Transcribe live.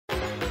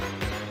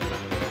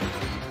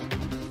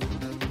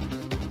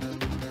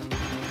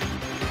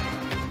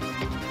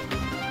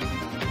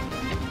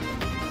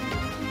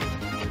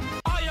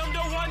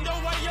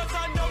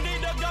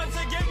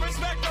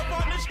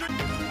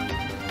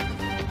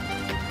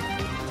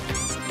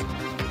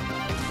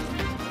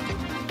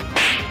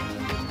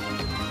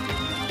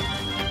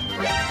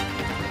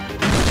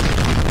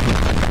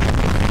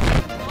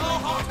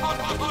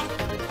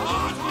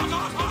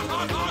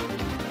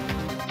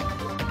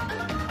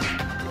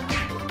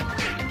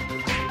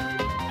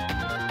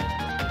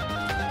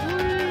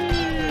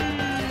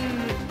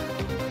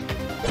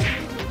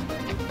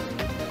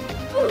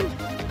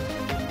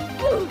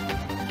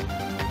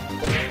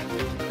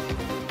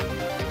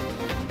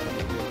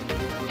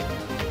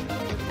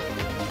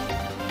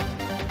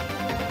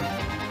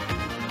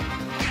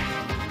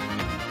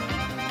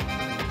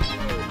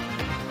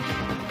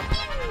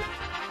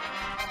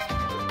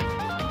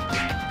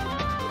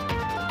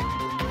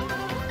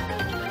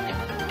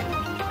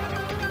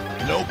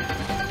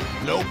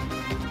Nope.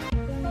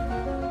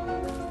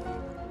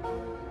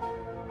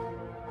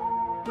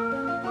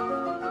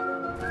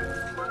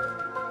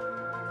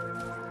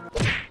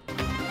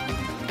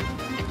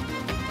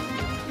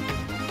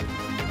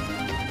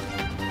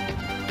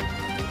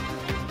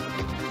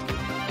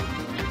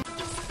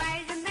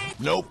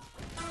 Nope.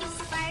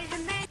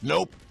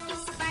 Nope.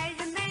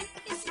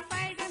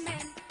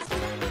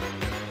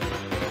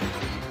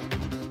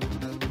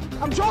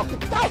 I'm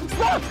joking! Stop!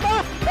 Stop!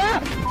 Stop!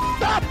 Ah!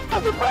 Stop!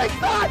 Stop the brake!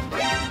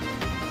 Stop!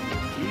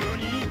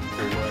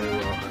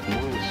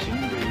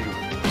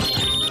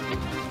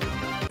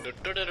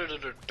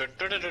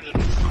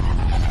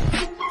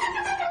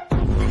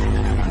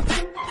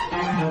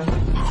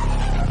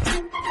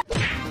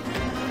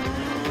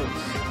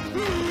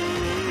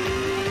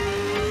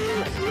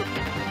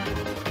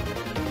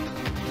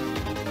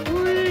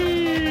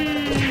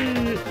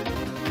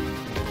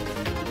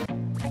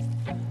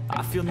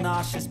 I feel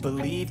nauseous,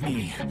 believe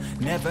me.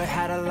 Never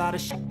had a lot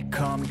of shit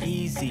come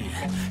easy.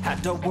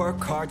 Had to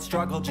work hard,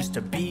 struggle just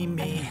to be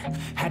me.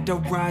 Had to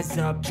rise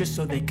up just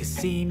so they could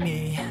see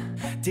me.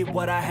 Did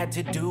what I had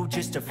to do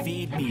just to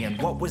feed me.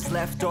 And what was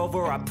left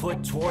over I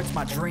put towards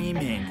my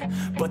dreaming.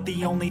 But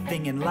the only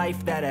thing in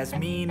life that has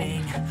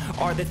meaning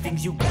are the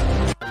things you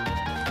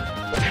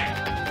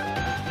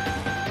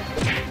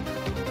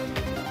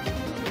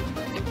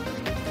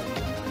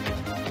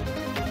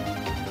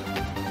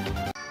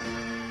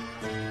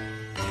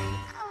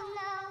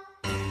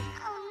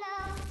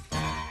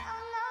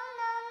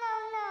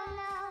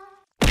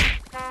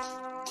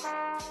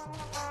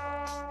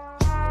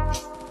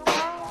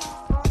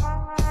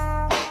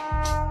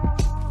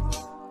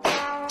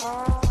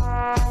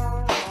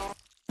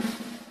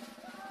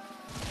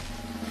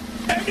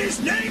And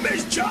his name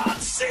is John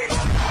C.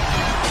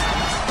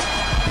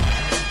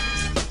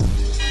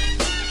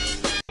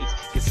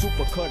 Get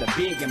super cutter,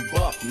 big and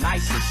buff,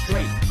 nice and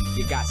straight.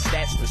 You got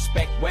stats,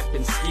 respect,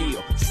 weapon,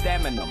 skill,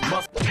 stamina,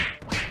 muscle.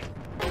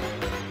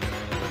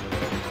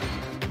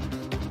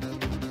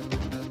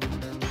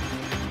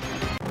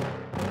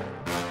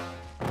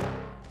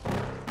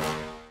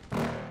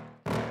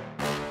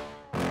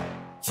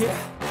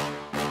 Yeah.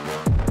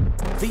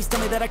 Please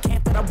tell me that I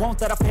can't, that I won't,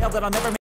 that I fail, that I'll never make